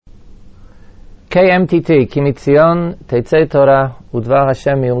KMTT, כי מציון תצא תורה ודבר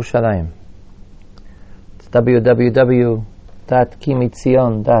השם מירושלים. It's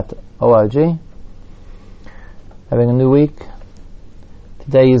www.kimitzion.org. Having a new week.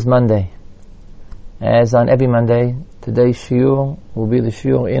 Today is Monday. As on every Monday, today's shiur will be the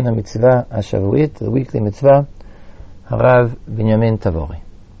shiur in the mitzvah Hashavuit, the weekly mitzvah, Harav Binyamin Tavori.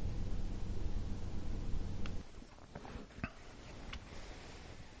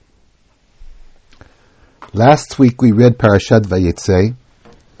 Last week we read Parashat Vayetze,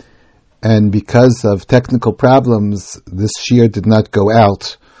 and because of technical problems, this shiur did not go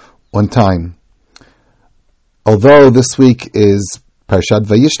out on time. Although this week is Parashat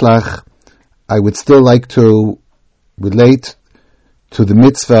Vayishlach, I would still like to relate to the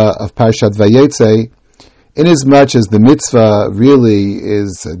mitzvah of Parashat Vayetze, inasmuch as the mitzvah really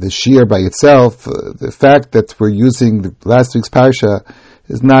is the shiur by itself. The fact that we're using last week's parasha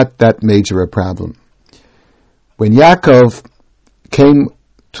is not that major a problem. When Yaakov came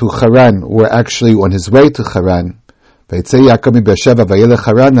to Haran, or actually on his way to Haran,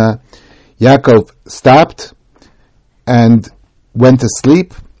 Yaakov stopped and went to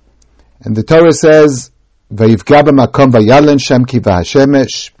sleep, and the Torah says,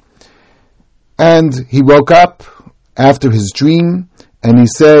 and he woke up after his dream, and he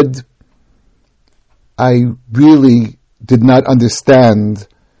said, I really did not understand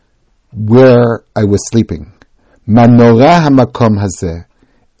where I was sleeping. Manora hamakom hazeh,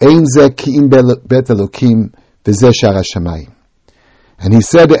 ein ze ki'im bet Elokim v'zeh shar hashamayim. And he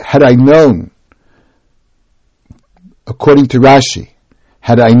said, had I known, according to Rashi,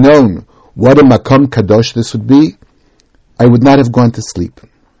 had I known what a makom kadosh this would be, I would not have gone to sleep.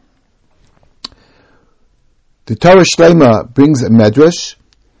 The Torah Shlema brings a medrash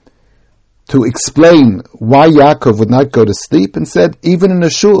to explain why Yaakov would not go to sleep, and said, even in a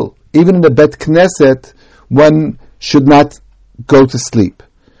shul, even in a bet knesset, one should not go to sleep.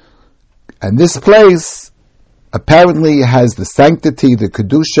 And this place apparently has the sanctity, the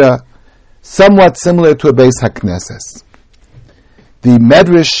kedusha, somewhat similar to a Beis HaKnesses. The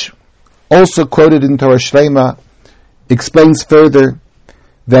Medrash, also quoted in Torah Shlema, explains further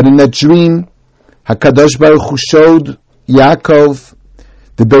that in that dream, HaKadosh Baruch Hu showed Yaakov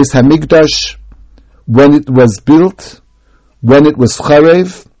the Beis HaMikdash when it was built, when it was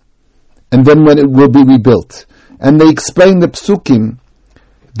charev, and then when it will be rebuilt. And they explain the psukim,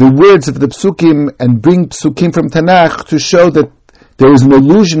 the words of the psukim, and bring psukim from Tanakh to show that there is an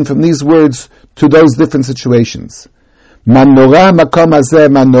allusion from these words to those different situations. Manora makom hazeh,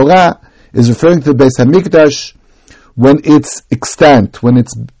 manora is referring to the Beis HaMikdash when it's extant, when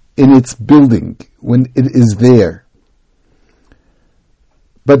it's in its building, when it is there.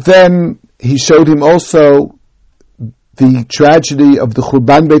 But then he showed him also the tragedy of the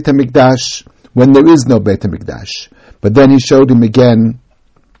Churban Beit HaMikdash when there is no Beit HaMikdash. But then he showed him again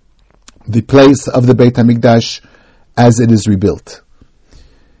the place of the Beit HaMikdash as it is rebuilt.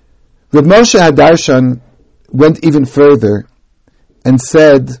 Rav Moshe Hadarshan went even further and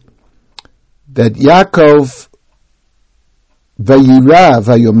said that Yaakov Vayira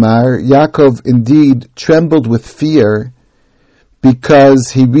Vayomar, Yaakov indeed trembled with fear because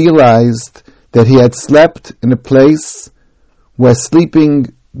he realized that he had slept in a place where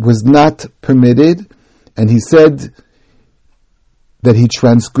sleeping was not permitted, and he said that he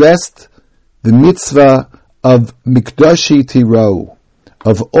transgressed the mitzvah of Mikdashi Tiro,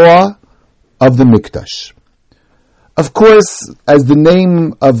 of awe of the Mikdash. Of course, as the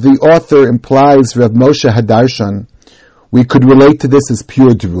name of the author implies, Rav Moshe Hadarshan, we could relate to this as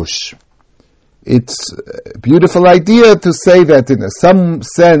pure Drush. It's a beautiful idea to say that in some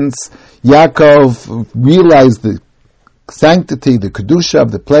sense Yaakov realized the sanctity, the kedusha of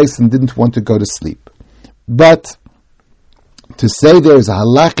the place, and didn't want to go to sleep. But to say there is a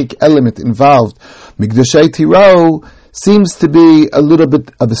halachic element involved, Mikdashei Tiro, seems to be a little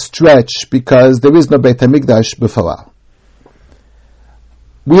bit of a stretch because there is no Beit HaMikdash b'foal.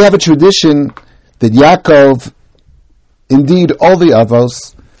 We have a tradition that Yaakov, indeed all the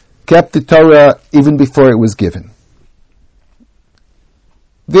Avos, kept the Torah even before it was given.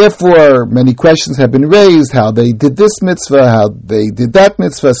 Therefore, many questions have been raised, how they did this mitzvah, how they did that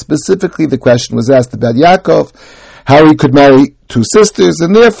mitzvah. Specifically, the question was asked about Yaakov, how he could marry two sisters,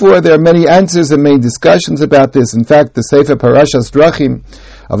 and therefore there are many answers and many discussions about this. In fact, the Sefer Parashas Drachim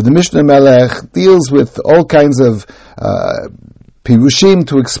of the Mishnah Melech deals with all kinds of pirushim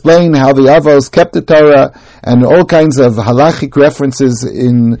to explain how the Avos kept the Torah, and all kinds of halachic references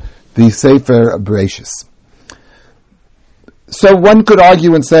in the Sefer Bereshis. So one could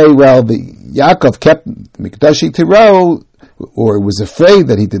argue and say, well, the Yaakov kept Mikdashi Tiro or was afraid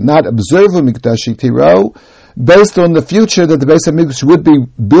that he did not observe a Mikdash Tiro, based on the future that the Beis HaMikdash would be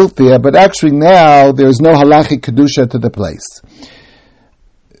built there, but actually now there is no halachic kedusha to the place.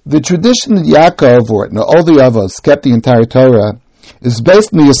 The tradition that Yaakov, or all the Avos, kept the entire Torah is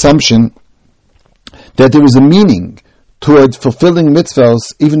based on the assumption that there was a meaning toward fulfilling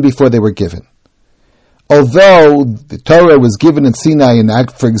mitzvahs even before they were given. Although the Torah was given in Sinai,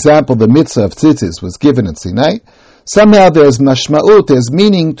 and for example the mitzvah of tzitzis was given in Sinai, somehow there's mashma'ut, there's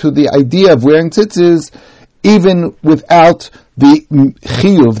meaning to the idea of wearing tzitzis even without the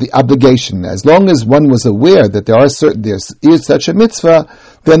chiyuv, the obligation. As long as one was aware that there is such a mitzvah,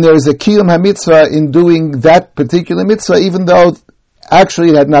 then there is a kiyum ha-mitzvah in doing that particular mitzvah, even though actually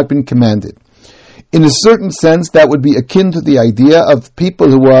it had not been commanded. In a certain sense, that would be akin to the idea of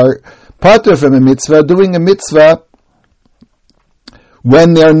people who are patur from a mitzvah, doing a mitzvah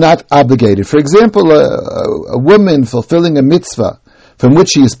when they're not obligated. For example, a woman fulfilling a mitzvah from which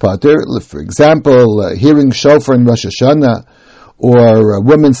she is patur, for example, hearing shofar in Rosh Hashanah, or a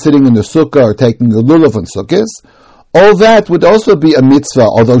woman sitting in the sukkah or taking a lulav on sukkahs, all that would also be a mitzvah,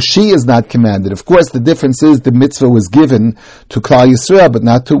 although she is not commanded. Of course, the difference is the mitzvah was given to Klal Yisrael, but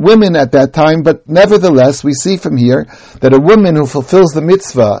not to women at that time. But nevertheless, we see from here that a woman who fulfills the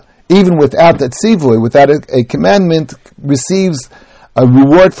mitzvah, even without that tzivui, without a commandment, receives a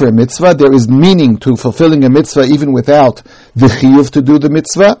reward for a mitzvah. There is meaning to fulfilling a mitzvah even without the chiyuv to do the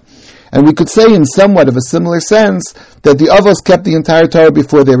mitzvah. And we could say in somewhat of a similar sense that the Avos kept the entire Torah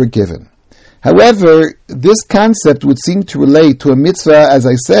before they were given. However, this concept would seem to relate to a mitzvah, as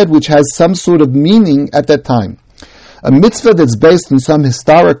I said, which has some sort of meaning at that time. A mitzvah that's based on some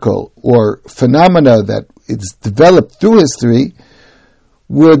historical or phenomena that is developed through history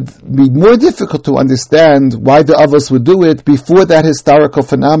would be more difficult to understand why the Avos would do it before that historical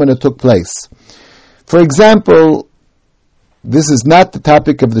phenomena took place. For example, this is not the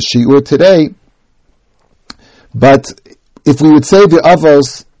topic of the shiur today, but if we would say the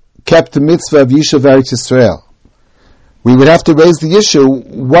Avos kept the mitzvah of Yishuv Eretz Yisrael, we would have to raise the issue,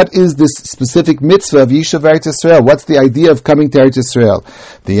 what is this specific mitzvah of Yishuv Eretz Yisrael? What's the idea of coming to Eretz Yisrael?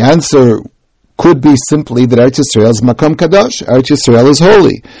 The answer could be simply that Eretz Yisrael is Makom Kadosh. Eretz Yisrael is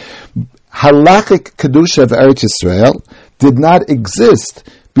holy. Halachic Kedusha of Eretz Yisrael did not exist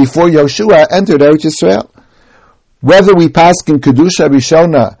before Yoshua entered Eretz Yisrael. Whether we pass in Kedusha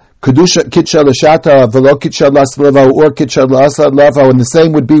Rishona, Kedusha Kitcha L'Shata, Velo Kitcha L'Asleva, or Kitcha L'Asleva, and the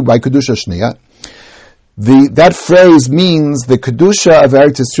same would be by Kedusha Shniya. That phrase means the Kedusha of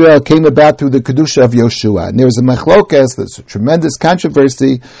Eretz Yisrael came about through the Kedusha of Yoshua. And there's a machlokas, there's a tremendous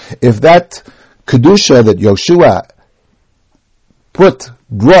controversy, if that Kedusha that Yoshua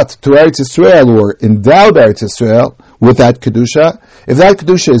brought to Eretz Yisrael, or endowed Eretz Yisrael with that Kedusha, if that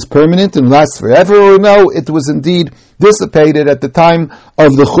Kedusha is permanent and lasts forever, or no, it was indeed dissipated at the time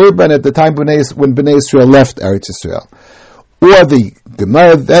of the Churban, at the time when Bnei Yisrael left Eretz Yisrael. Or the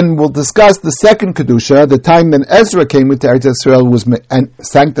Gemara then will discuss the second Kedusha, the time when Ezra came into Eretz Yisrael and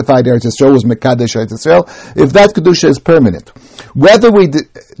sanctified Eretz Yisrael, was Mekadesh Eretz Yisrael, if that Kedusha is permanent. Whether we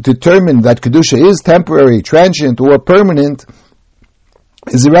determine that Kedusha is temporary, transient, or permanent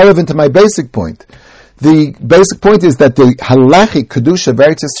is irrelevant to my basic point. The basic point is that the halachic Kedusha of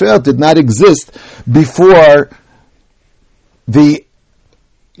Eretz Yisrael did not exist before the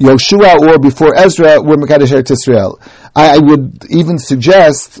Yoshua or before Ezra were Mekadesh Eretz Yisrael. I would even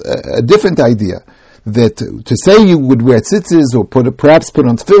suggest a different idea, that to say you would wear tzitzis or perhaps put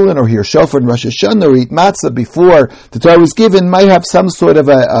on tefillin or hear shofar in Rosh Hashanah or eat matzah before the Torah was given might have some sort of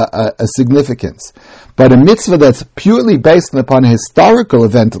a significance. But a mitzvah that's purely based upon a historical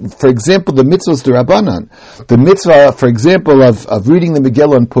event, for example, the mitzvahs d'Rabbanan, the mitzvah, for example, of reading the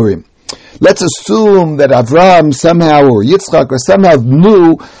Megillah on Purim. Let's assume that Avraham somehow, or Yitzchak, or somehow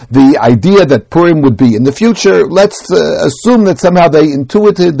knew the idea that Purim would be in the future. Let's assume that somehow they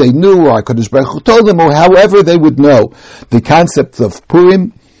intuited, they knew, or HaKadosh Baruch Hu told them, or however they would know the concept of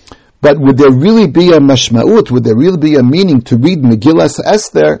Purim. But would there really be a mashma'ut, would there really be a meaning to read Megillas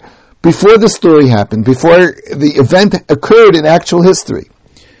Esther before the story happened, before the event occurred in actual history?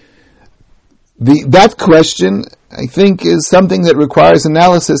 That question, I think, is something that requires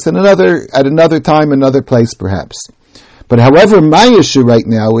analysis at another time, another place, perhaps. But however, my issue right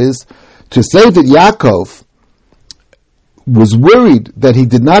now is to say that Yaakov was worried that he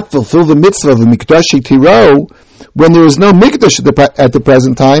did not fulfill the mitzvah of the Mikdash Tiro when there was no Mikdash at the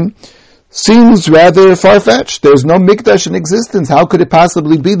present time seems rather far-fetched. There's no Mikdash in existence. How could it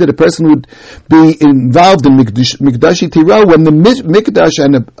possibly be that a person would be involved in Mikdash Tiro when the Mikdash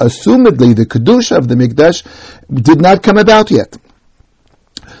and assumedly the Kedusha of the Mikdash did not come about yet?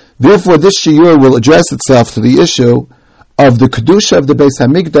 Therefore, this shiur will address itself to the issue of the Kedusha of the Beis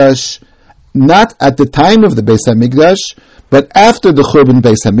HaMikdash, not at the time of the Beis HaMikdash, but after the Churban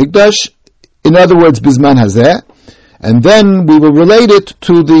Beis HaMikdash, in other words, Bizman Hazeh, and then we will relate it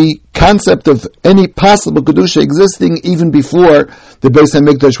to the concept of any possible Kedusha existing even before the Beis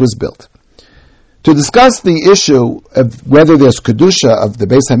HaMikdash was built. To discuss the issue of whether there's Kedusha of the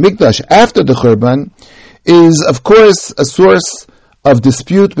Beis HaMikdash after the Churban is, of course, a source of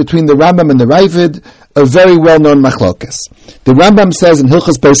dispute between the Rambam and the Ravid, a very well-known machlokes. The Rambam says in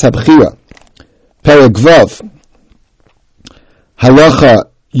Hilchos Beis HaBechira, Perek Vav, Halacha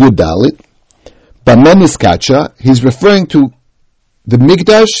Yudalit, Bamenis Kacha, he's referring to the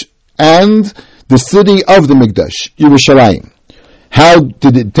Mikdash and the city of the Mikdash, Yerushalayim. How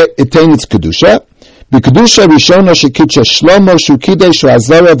did it attain its Kedusha? B'Kedusha Rishona Shekitcha Shlomo Shukidesh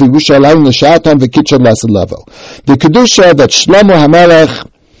Azara V'Yerushalayim L'Shatan V'Kitcha L'Asalavo. The Kedusha that Shlomo HaMelech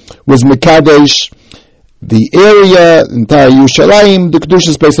was Mekadesh, the area, entire Yerushalayim, the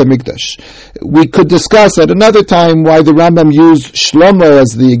Kedusha's Beis HaMikdash. We could discuss at another time why the Rambam used Shlomo as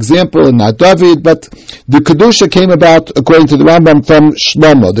the example and not David, but the Kedusha came about, according to the Rambam, from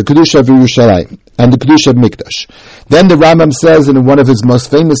Shlomo, the Kedusha of Yerushalayim, and the Kedusha of Mikdash. Then the Rambam says in one of his most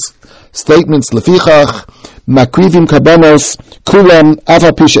famous statements, Lefichach, Makrivim Kabanos, Kulam,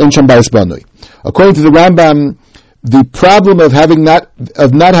 Afapish Ensham Bais Banui. According to the Rambam, the problem of not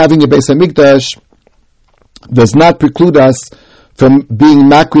having a Beis HaMikdash does not preclude us from being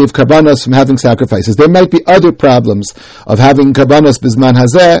makri of karbanos, from having sacrifices. There might be other problems of having karbanos bizman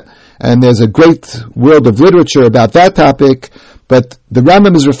hazeh, and there's a great world of literature about that topic, but the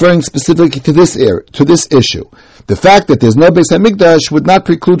Rambam is referring specifically to this issue. The fact that there's no Beis HaMikdash would not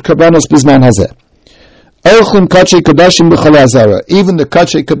preclude karbanos bizman hazeh. Even the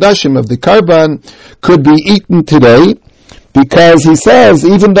kachei kadashim of the karban could be eaten today, because he says,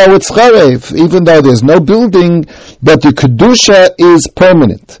 even though it's charev, even though there's no building, but the Kedusha is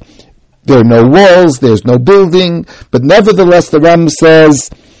permanent. There are no walls, there's no building, but nevertheless the Ram says,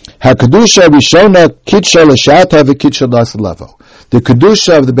 HaKedusha Rishona Kitsha L'Shata V'Kitsha L'Asalavo. The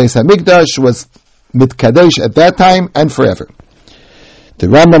Kedusha of the Beis HaMikdash was mitkadesh at that time and forever. The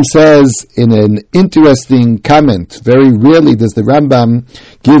Rambam says in an interesting comment, very rarely does the Rambam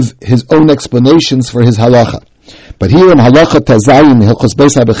give his own explanations for his halacha. But here in Halacha Tazayin, Hilchos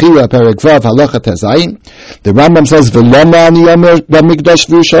Beis HaBechira, Perek Vav, Halacha Tazayin, the Rambam says, V'loma ani yomer b'mikdash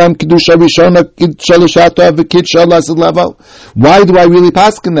v'Yerushalayim kedusha rishona kitsha l'shata v'kitsha l'asalavo. Why do I really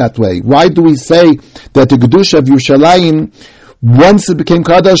paskin that way? Why do we say that the kedusha of Yerushalayim, once it became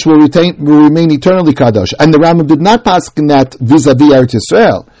kadosh, will remain eternally kadosh? And the Rambam did not paskin that vis-a-vis Eretz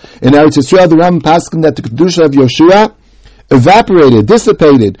Yisrael. In Eretz Yisrael, the Rambam paskin that the kedusha of Yoshua evaporated,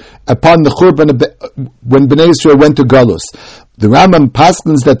 dissipated upon the Churban when Bnei Yisrael went to Galus. The Rambam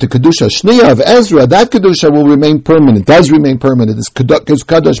paskins that the Kedusha Shniya of Ezra, that Kedusha will remain permanent, does remain permanent, is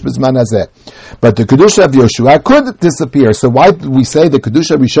Kadosh B'zman Hazeh. But the Kedusha of Yoshua could disappear. So why do we say the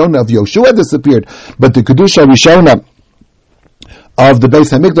Kedusha Rishona of Yoshua disappeared, but the Kedusha Rishona of the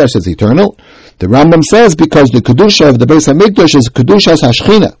Beis HaMikdash is eternal? The Rambam says because the Kedusha of the Beis HaMikdash is Kedushas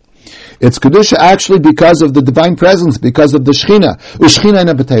HaShchina. It's Kedusha actually because of the divine presence, because of the Shechina. U'Shechina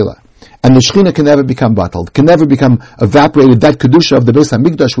Nebetela. And the Shechina can never become bottled, can never become evaporated. That Kedusha of the Beis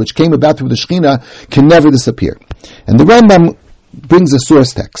HaMikdash, which came about through the Shechina, can never disappear. And the Rambam brings a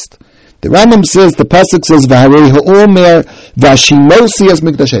source text. The Rambam says, the Pasuk says, V'harei ha'omer v'hashimosi es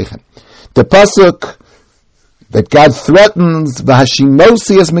mikdashechem. The Pasuk that God threatens,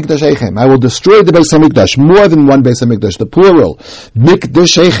 V'hashimosi es mikdashechem, I will destroy the Beis HaMikdash, more than one Beis HaMikdash, the plural,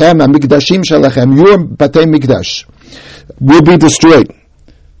 mikdashechem, mikdashim shalachem, your batei mikdash, will be destroyed.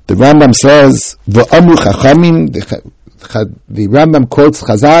 The Rambam says, V'amru chachamim, the Rambam quotes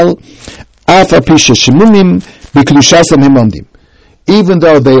Chazal, Af api sheshemumim, b'kedushasam hemomdim. Even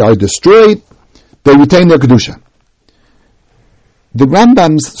though they are destroyed, they retain their kedusha. The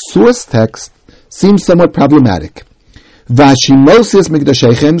Rambam's source text seems somewhat problematic. Vashimosis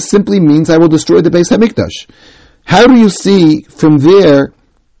mikdashechem simply means I will destroy the Beis HaMikdash. How do you see from there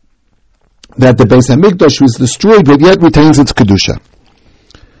that the Beis HaMikdash was destroyed but yet retains its kedusha?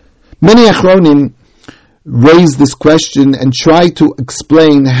 Many Achronim raise this question and try to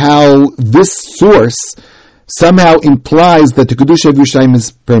explain how this source somehow implies that the kedusha of Yerushalayim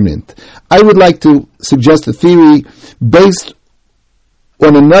is permanent. I would like to suggest a theory based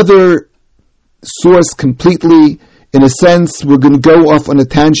on another source completely. In a sense, we're going to go off on a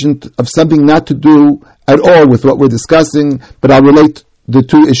tangent of something not to do at all with what we're discussing, but I'll relate the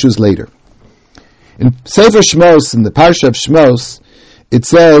two issues later. In Sefer Shmos, in the Parsha of Shmos, it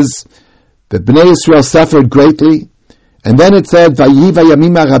says that Bnei Yisrael suffered greatly, and then it said, Vayi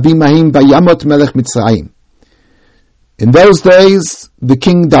vayamim harabim ahim vayamot melech Mitzrayim. In those days, the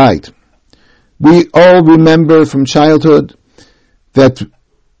king died. We all remember from childhood that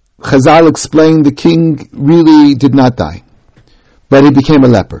Chazal explained the king really did not die, but he became a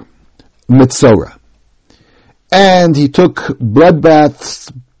leper, Metzora. And he took blood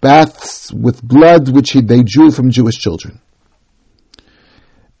baths with blood which they drew from Jewish children.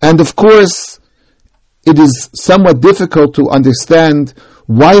 And of course, it is somewhat difficult to understand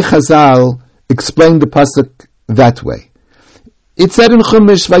why Chazal explained the pasuk that way. It said in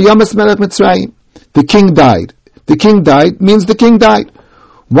Chumash, Vayamas Melech Mitzrayim, the king died. The king died means the king died.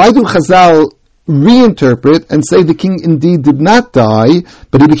 Why do Chazal reinterpret and say the king indeed did not die,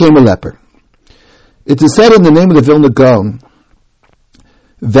 but he became a leper? It is said in the name of the Vilna Gaon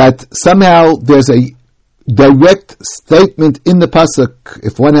that somehow there's a direct statement in the pasuk,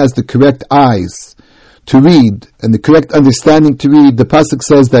 if one has the correct eyes to read and the correct understanding to read, the pasuk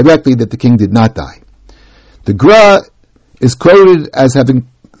says directly that the king did not die. The Gra is quoted as having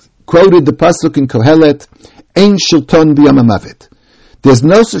quoted the pasuk in Kohelet, Ein shilton b'yam hamavet. There's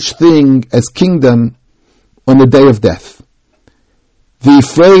no such thing as kingdom on the day of death. The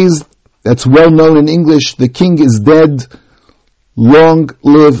phrase that's well known in English, the king is dead, long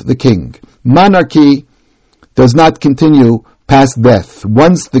live the king. Monarchy does not continue past death.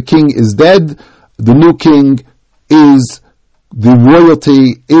 Once the king is dead, the new king is the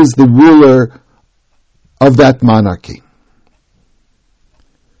royalty, is the ruler of that monarchy.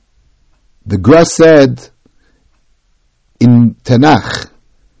 The Gra said in Tanakh,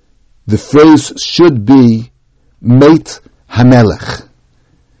 the phrase should be Meit HaMelech.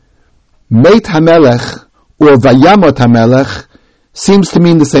 Meit HaMelech or Vayamot HaMelech seems to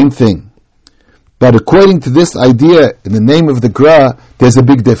mean the same thing. But according to this idea, in the name of the Gra, there's a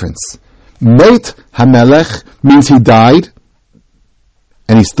big difference. Meit HaMelech means he died,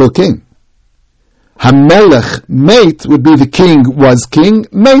 and he's still king. HaMelech, Meit, would be the king was king,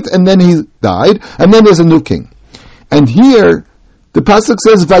 Meit, and then he died, and then there's a new king. And here, the pasuk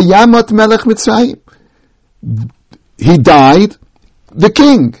says, Vayamot Melech Mitzrayim. He died, the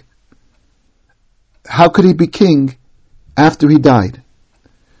king. How could he be king after he died?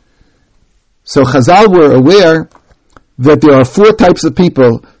 So Chazal were aware that there are 4 types of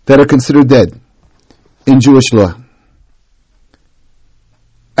people that are considered dead in Jewish law.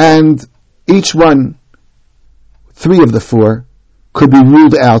 And each one, 3 of the 4, could be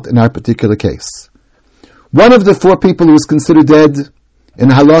ruled out in our particular case. One of the 4 people who is considered dead in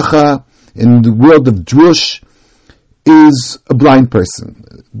halacha, in the world of drush, is a blind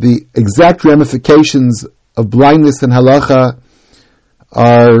person. The exact ramifications of blindness in halacha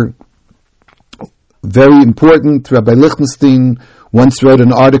are very important. Rabbi Lichtenstein once wrote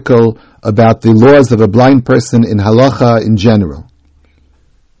an article about the laws of a blind person in halacha in general.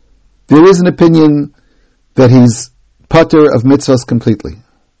 There is an opinion that he's patur of mitzvahs completely.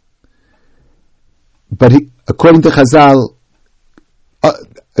 But according to Chazal,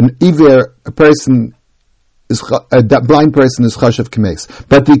 an iver, a blind person is chashav k'meis.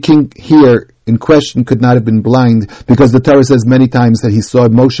 But the king here in question could not have been blind, because the Torah says many times that he saw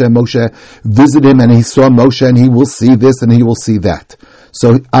Moshe visit him, and he saw Moshe, and he will see this, and he will see that.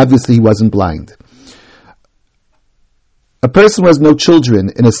 So obviously he wasn't blind. A person who has no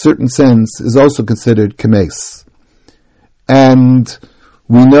children, in a certain sense, is also considered k'meis. And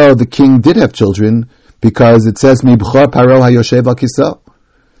we know the king did have children, because it says, Mibchor Paro hayoshev al kiso.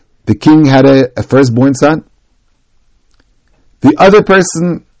 The king had a firstborn son. The other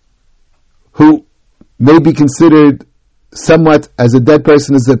person who may be considered somewhat as a dead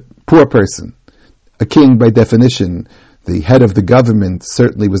person is a poor person. A king, by definition, the head of the government,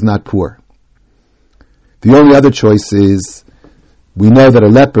 certainly was not poor. The only other choice is, we know that a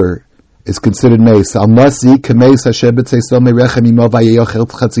leper is considered meis.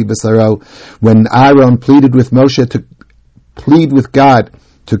 When Aaron pleaded with Moshe to plead with God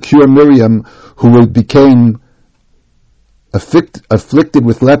to cure Miriam, who became afflicted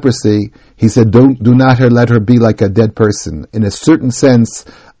with leprosy, he said, do not let her be like a dead person. In a certain sense,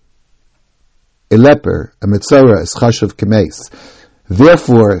 a leper, a metzora, is chashav k'meis.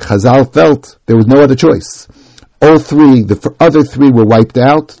 Therefore, Chazal felt there was no other choice. All 3, the other 3 were wiped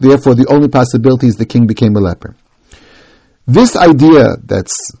out. Therefore, the only possibility is the king became a leper. This idea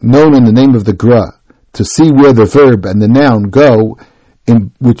that's known in the name of the Gra, to see where the verb and the noun go,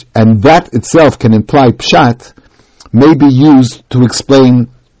 and that itself can imply pshat, may be used to explain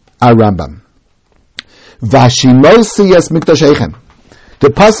our Rambam. Vashimosi es mikdashechem. The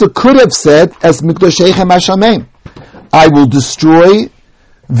pasuk could have said, "Es mikdashechem hashameim." I will destroy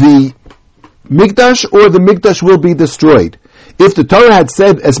the Mikdash, or the Mikdash will be destroyed. If the Torah had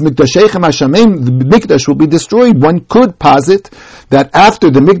said, as Mikdashechem Hashamim, the Mikdash will be destroyed, one could posit that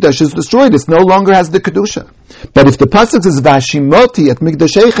after the Mikdash is destroyed, it no longer has the Kedusha. But if the pasuk says, Vashimoti at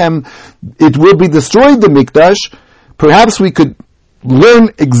Mikdashechem, it will be destroyed, the Mikdash, perhaps we could learn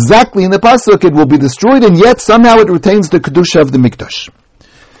exactly in the pasuk, it will be destroyed, and yet somehow it retains the Kedusha of the Mikdash.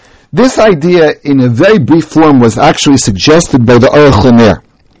 This idea, in a very brief form, was actually suggested by the Aruch LaNer.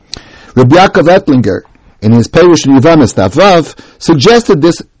 Rabbi Yaakov Ettlinger, in his Perush Yevamos Vav, suggested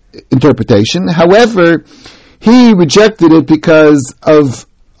this interpretation. However, he rejected it because of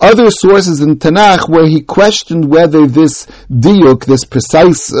other sources in Tanakh where he questioned whether this diuk, this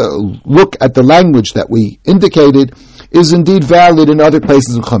precise look at the language that we indicated, is indeed valid in other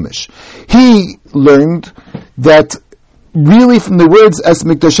places in Chumash. He learned that really from the words as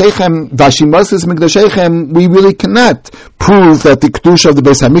Mikdashechem, Vashimos es Mikdashechem, we really cannot prove that the Kedusha of the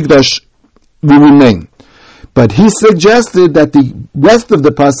Beis HaMikdash will remain. But he suggested that the rest of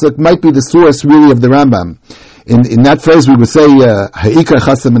the pasuk might be the source really of the Rambam. In that phrase we would say, Ha'ikar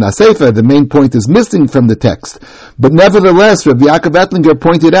chasam min ha-sefer, the main point is missing from the text. But nevertheless, Rabbi Yaakov Ettlinger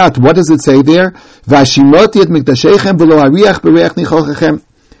pointed out, what does it say there? Vashimoti et mikdashechem v'lo hariach b'reach nichochechem.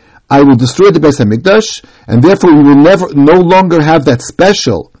 I will destroy the Beis HaMikdash, and therefore we will no longer have that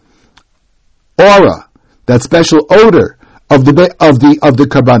special aura, that special odor of the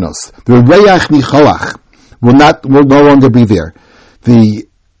karbanos. The reach nichoach will no longer be there. The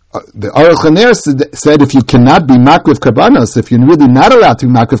Aruch LaNer said if you cannot be makriv karbanos, if you're really not allowed to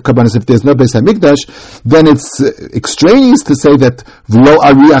be makriv karbanos, if there's no Beis HaMikdash, then it's extraneous to say that v'lo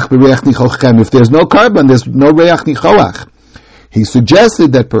ariach b'reach nichochchem. If there's no carbon, there's no reach nichoach. He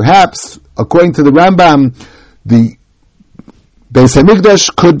suggested that perhaps, according to the Rambam, the Beis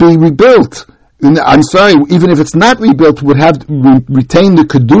HaMikdash could be rebuilt. Even if it's not rebuilt, would have retain the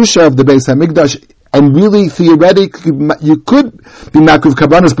kedusha of the Beis HaMikdash. And really, theoretically, you could be makriv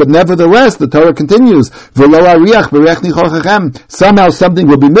karbanos, but nevertheless, the Torah continues, v'lo hariach b'reach nichochechem. Somehow something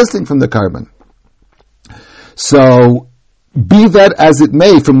will be missing from the carbon. So, be that as it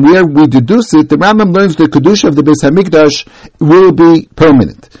may, from where we deduce it, the Rambam learns the kedusha of the Beis HaMikdash will be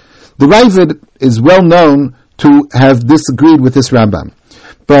permanent. The Ravid is well known to have disagreed with this Rambam.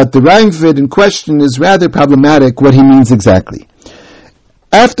 But the Ravid in question is rather problematic what he means exactly.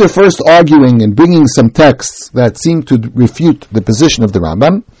 After first arguing and bringing some texts that seem to refute the position of the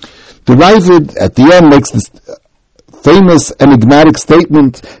Rambam, the Ravid at the end makes this famous enigmatic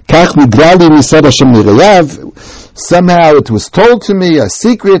statement, Kach nigrali misad Hashem l'reyav. Somehow it was told to me, a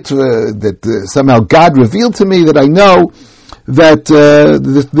secret that somehow God revealed to me, that I know that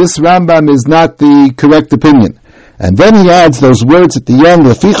this Rambam is not the correct opinion. And then he adds those words at the end,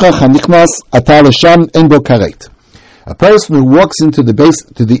 Lefichach hanichnas ata l'sham en bo karet. A person who walks into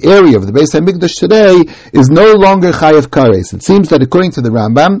the area of the Beis HaMikdash today is no longer chayav kares. It seems that according to the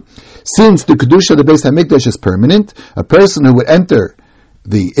Rambam, since the kedusha of the Beis HaMikdash is permanent, a person who would enter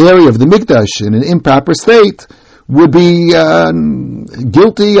the area of the Mikdash in an improper state would be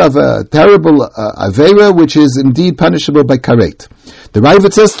guilty of a terrible aveira, which is indeed punishable by karet. The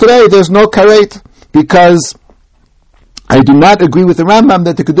Ravid says today there's no karet because I do not agree with the Rambam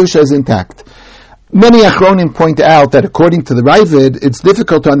that the kedusha is intact. Many Achronim point out that according to the Ravid, it's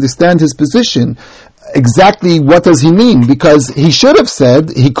difficult to understand his position. Exactly what does he mean? Because he could have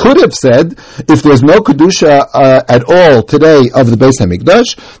said, if there's no Kedusha at all today of the Beis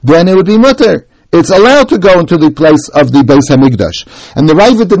HaMikdash, then it would be mutter. It's allowed to go into the place of the Beis HaMikdash. And the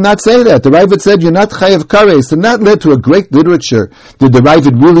Ravid did not say that. The Ravid said, you're not chayav kares. And that led to a great literature. Did the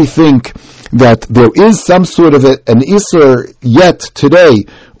Ravid really think that there is some sort of an Isur yet today,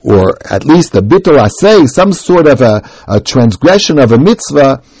 or at least a bitul asay, some sort of a transgression of a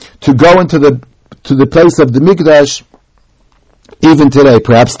mitzvah, to go into the place of the Mikdash, even today?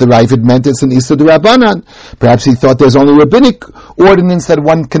 Perhaps the Ravid meant it's an Isur d'Rabbanan. Perhaps he thought there's only rabbinic ordinance that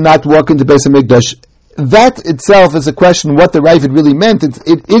one cannot walk into Beis HaMikdash. That itself is a question what the Ravid really meant.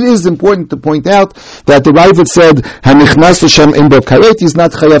 It is important to point out that the Ravid said, Hanichnas l'sham en bo karet, is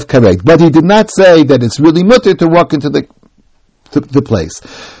not chayav karet. But he did not say that it's really mutter to walk into the place.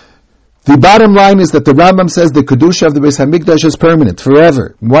 The bottom line is that the Rambam says the Kedusha of the Beis HaMikdash is permanent,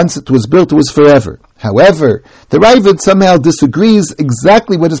 forever. Once it was built, it was forever. However, the Ravid somehow disagrees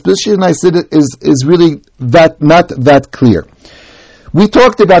exactly what his position, I said, is really not that clear. We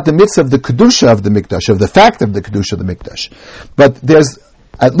talked about the mitzvah of the Kedusha of the Mikdash, of the fact of the Kedusha of the Mikdash. But there's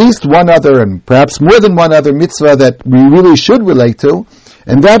at least one other, and perhaps more than one other mitzvah that we really should relate to,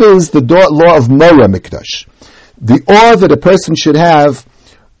 and that is the law of Mora Mikdash. The awe that a person should have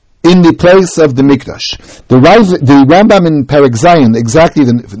in the place of the Mikdash. The Rambam in Perek Zayin, exactly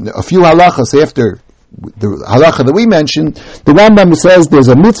a few halachas after the halacha that we mentioned, the Rambam says there's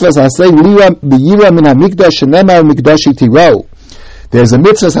a mitzvah asay liyira min hamikdash shenemar mikdashi tiro. There's a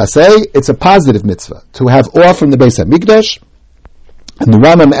mitzvah asay, it's a positive mitzvah, to have awe from the Beis HaMikdash. And the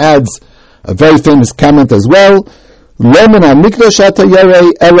Rambam adds a very famous comment as well, of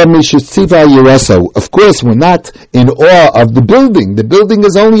course, we're not in awe of the building. The building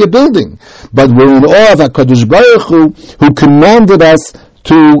is only a building. But we're in awe of HaKadosh Baruch Hu, who commanded us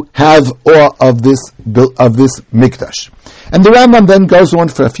to have awe of this mikdash. And the Rambam then goes on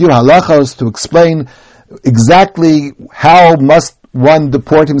for a few halachos to explain exactly how must one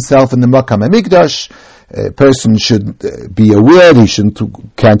deport himself in the Makam HaMikdash. A person should be aware he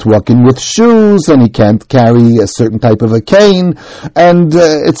can't walk in with shoes, and he can't carry a certain type of a cane, and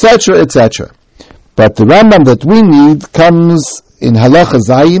etc., etc. But the Rambam that we need comes in Halacha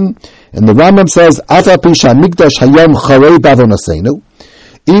Zayin, and the Rambam says, "Afa pisha mikdash hayom charei bavonaseinu."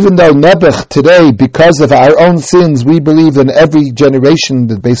 Even though Nebuch today, because of our own sins, we believe in every generation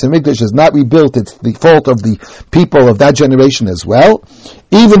that Beis HaMikdash is not rebuilt, it's the fault of the people of that generation as well.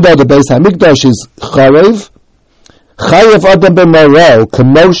 Even though the Beis HaMikdash is charev, chayev adam b'moreh,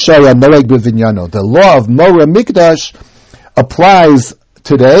 k'mo shaya noeg b'vinyano. The law of Moreh Mikdash applies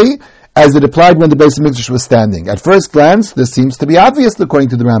today as it applied when the Beis HaMikdash was standing. At first glance, this seems to be obvious according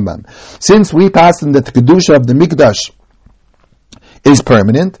to the Rambam. Since we pass in that the Kedusha of the Mikdash is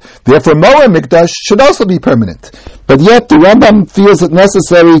permanent, therefore Moreh Mikdash should also be permanent. But yet the Rambam feels it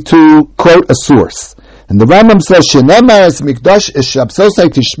necessary to quote a source. And the Rambam says, Shenemar es Mikdash es shabsosai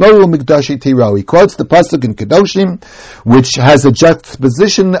tishmoru Mikdashi tiro. He quotes the pasuk in Kedoshim, which has a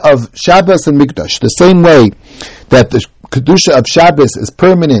juxtaposition of Shabbos and Mikdash. The same way that the Kedusha of Shabbos is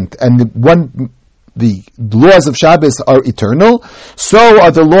permanent and the laws of Shabbos are eternal, so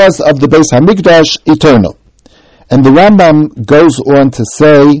are the laws of the Beis HaMikdash eternal. And the Rambam goes on to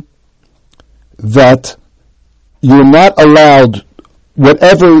say that you're not allowed,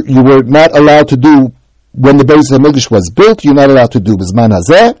 whatever you were not allowed to do when the Beis HaMikdash was built, you're not allowed to do b'zman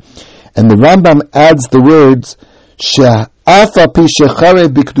hazeh. And the Rambam adds the words, she'afa pi shechareh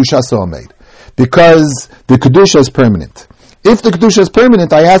b'kedushas ha'omed, because the Kedusha is permanent. If the Kedusha is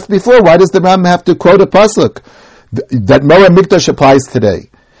permanent, I asked before, why does the Rambam have to quote a pasuk that Moreh Mikdash applies today?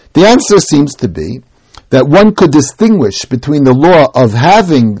 The answer seems to be that one could distinguish between the law of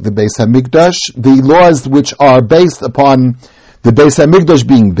having the Beis HaMikdash, the laws which are based upon the Beis HaMikdash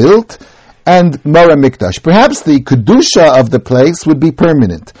being built, and Moreh Mikdash. Perhaps the Kedusha of the place would be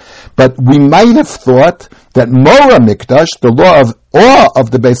permanent, but we might have thought that Moreh Mikdash, the law of awe of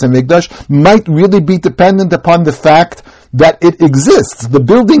the Beis HaMikdash, might really be dependent upon the fact that it exists. The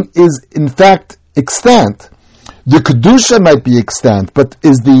building is in fact extant. The Kedusha might be extant, but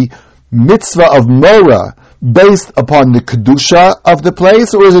is the mitzvah of Moreh based upon the Kedusha of the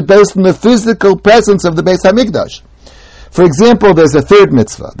place, or is it based on the physical presence of the Beis HaMikdash? For example, there's a third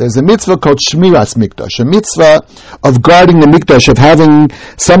mitzvah. There's a mitzvah called Shmiras Mikdash, a mitzvah of guarding the Mikdash, of having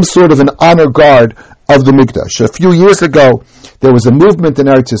some sort of an honor guard of the Mikdash. A few years ago, there was a movement in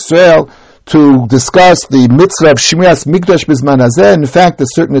Eretz Yisrael to discuss the mitzvah of Shmiras Mikdash Bizman Hazeh. In fact, a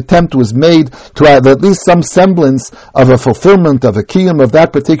certain attempt was made to have at least some semblance of a fulfillment of a kiyum of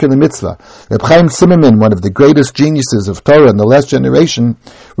that particular mitzvah. Reb Chaim Zimmerman, one of the greatest geniuses of Torah in the last generation,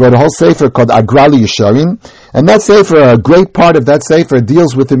 wrote a whole sefer called Agrali Yesharim, and that sefer, a great part of that sefer,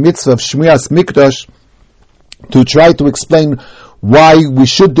 deals with the mitzvah of Shmiras Mikdash to try to explain why we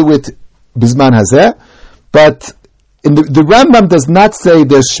should do it Bizman Hazeh, but the Rambam does not say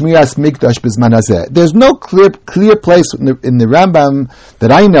there's Shmiras Mikdash Bizman Hazeh. There's no clear place in the Rambam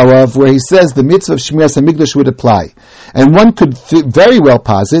that I know of where he says the mitzvah of Shmiras Mikdash would apply. And one could very well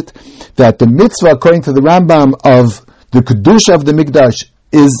posit that the mitzvah, according to the Rambam, of the Kedusha of the Mikdash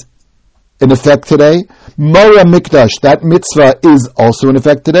is in effect today. Moreh Mikdash, that mitzvah is also in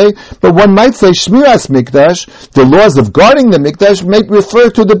effect today. But one might say Shmiras Mikdash, the laws of guarding the Mikdash, may refer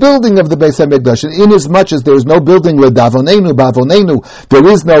to the building of the Beis HaMikdash. And inasmuch as there is no building with Davonenu, there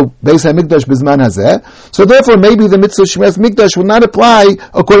is no Beis HaMikdash Bizman Hazeh. So therefore maybe the mitzvah of Shmiras Mikdash will not apply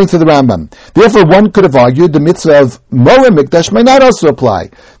according to the Rambam. Therefore one could have argued the mitzvah of Moreh Mikdash may not also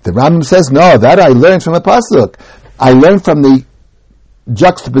apply. The Rambam says, no, that I learned from a pasuk. I learned from the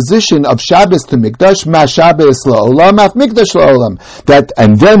juxtaposition of Shabbos to Mikdash, Ma Shabbos la'olam, Af Mikdash la'olam. That,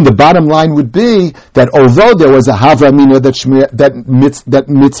 and then the bottom line would be that although there was a Havramina that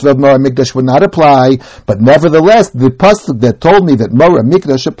mitzvah of Moreh Mikdash would not apply, but nevertheless the pasuk that told me that Moreh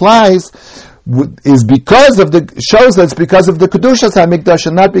Mikdash applies is because of shows that it's because of the Kedushas HaMikdash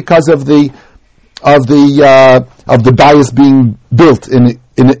and not because of the bias being built in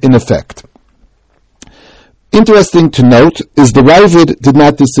effect. Interesting to note is the Ravid did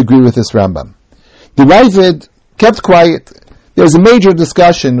not disagree with this Rambam. The the Ravid kept quiet. There's a major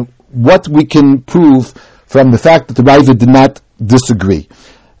discussion what we can prove from the fact that the Ravid did not disagree.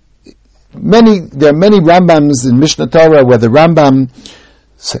 There are many Rambams in Mishnah Torah where the Rambam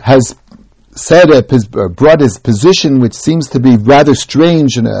has brought his position, which seems to be rather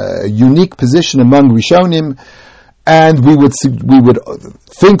strange and a unique position among Rishonim, and we would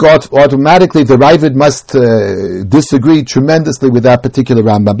think automatically the Ravid must disagree tremendously with that particular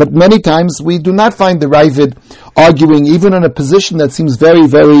Rambam. But many times we do not find the Ravid arguing even on a position that seems very,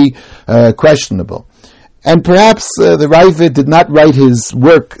 very questionable. And perhaps the Ravid did not write his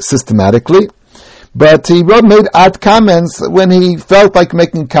work systematically, but he made odd comments when he felt like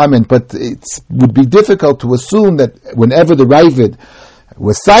making a comment. But it would be difficult to assume that whenever the Ravid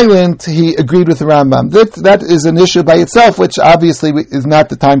was silent, he agreed with the Rambam. That is an issue by itself, which obviously is not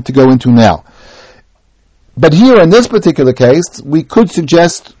the time to go into now. But here, in this particular case, we could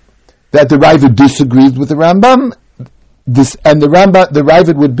suggest that the Ravid disagreed with the Rambam, and the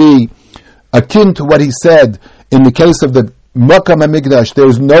Ravid would be akin to what he said in the case of the Makam HaMikdash. There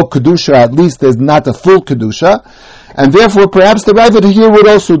is no Kedusha, at least there's not a full Kedusha, and therefore perhaps the Ravid here would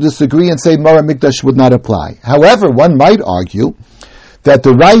also disagree and say Mor HaMikdash would not apply. However, one might argue that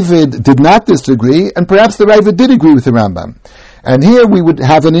the Ravid did not disagree, and perhaps the Ravid did agree with the Rambam. And here we would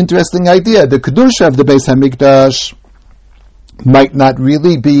have an interesting idea. The Kedusha of the Beis HaMikdash might not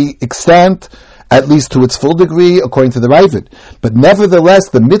really be extant, at least to its full degree, according to the Ravid. But nevertheless,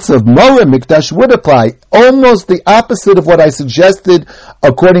 the mitzvah of Mor HaMikdash would apply, almost the opposite of what I suggested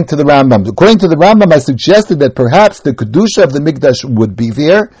according to the Rambam. According to the Rambam, I suggested that perhaps the Kedusha of the Mikdash would be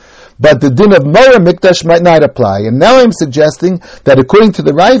there, but the din of Mor HaMikdash might not apply. And now I'm suggesting that according to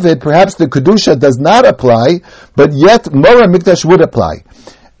the Ravid, perhaps the Kedusha does not apply, but yet Mor HaMikdash would apply.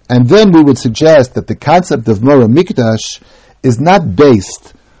 And then we would suggest that the concept of Mor HaMikdash is not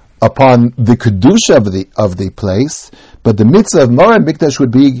based upon the Kedusha of the place, but the mitzvah of Mor HaMikdash would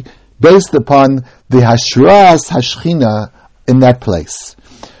be based upon the Hashras Hashchina in that place.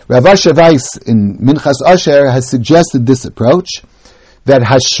 Rav Asher Weiss in Minchas Asher has suggested this approach, that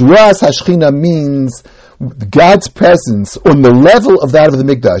Hashras Hashchina means God's presence on the level of that of the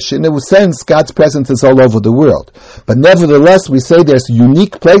Mikdash. In a sense, God's presence is all over the world. But nevertheless, we say there's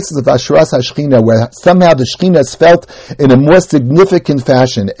unique places of Hashras HaShechina where somehow the Shechina is felt in a more significant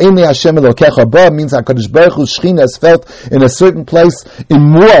fashion. Einei Hashem Elokecha Ba means HaKadosh Baruch Hu's Shechina is felt in a certain place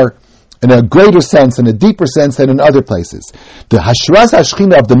in a greater sense, in a deeper sense than in other places. The Hashras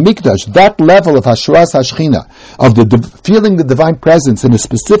HaShechina of the Mikdash, that level of Hashras HaShechina, of feeling the divine presence in a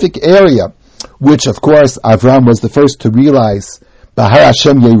specific area, which, of course, Avram was the first to realize, Bahar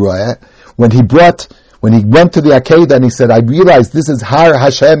Hashem Yeroeh, when he went to the Akedah and he said, I realized this is Har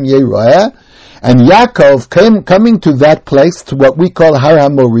Hashem Yeroeh, and Yaakov coming to that place, to what we call Har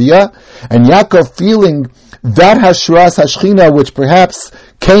HaMoriah, and Yaakov feeling that Hashras HaShechina, which perhaps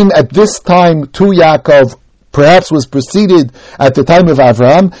came at this time to Yaakov, perhaps was preceded at the time of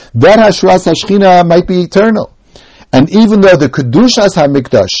Avram, that Hashras HaShechina might be eternal. And even though the Kedushas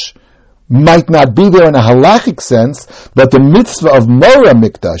HaMikdash might not be there in a halachic sense, but the mitzvah of Mor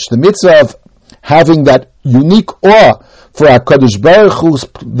HaMikdash, the mitzvah of having that unique awe for HaKadosh Baruch Hu's,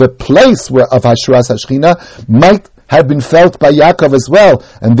 the place of Hashras HaShechina, might have been felt by Yaakov as well,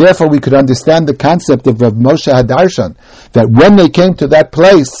 and therefore we could understand the concept of Rav Moshe Hadarshan, that when they came to that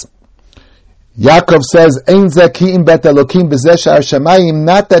place, Yaakov says, Ein Zakiim Bet Elokim B'zeh Sha'ar Shamayim,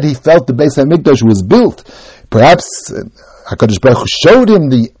 not that he felt the Beis HaMikdash was built. Perhaps HaKadosh Baruch Hu showed him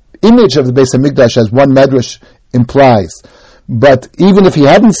the image of the Beis HaMikdash, as one medrash implies. But even if he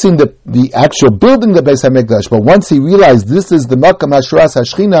hadn't seen the actual building of the Beis HaMikdash, but once he realized this is the Makam Hashras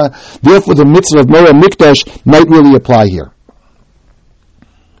HaShechina, therefore the mitzvah of Mor HaMikdash might really apply here.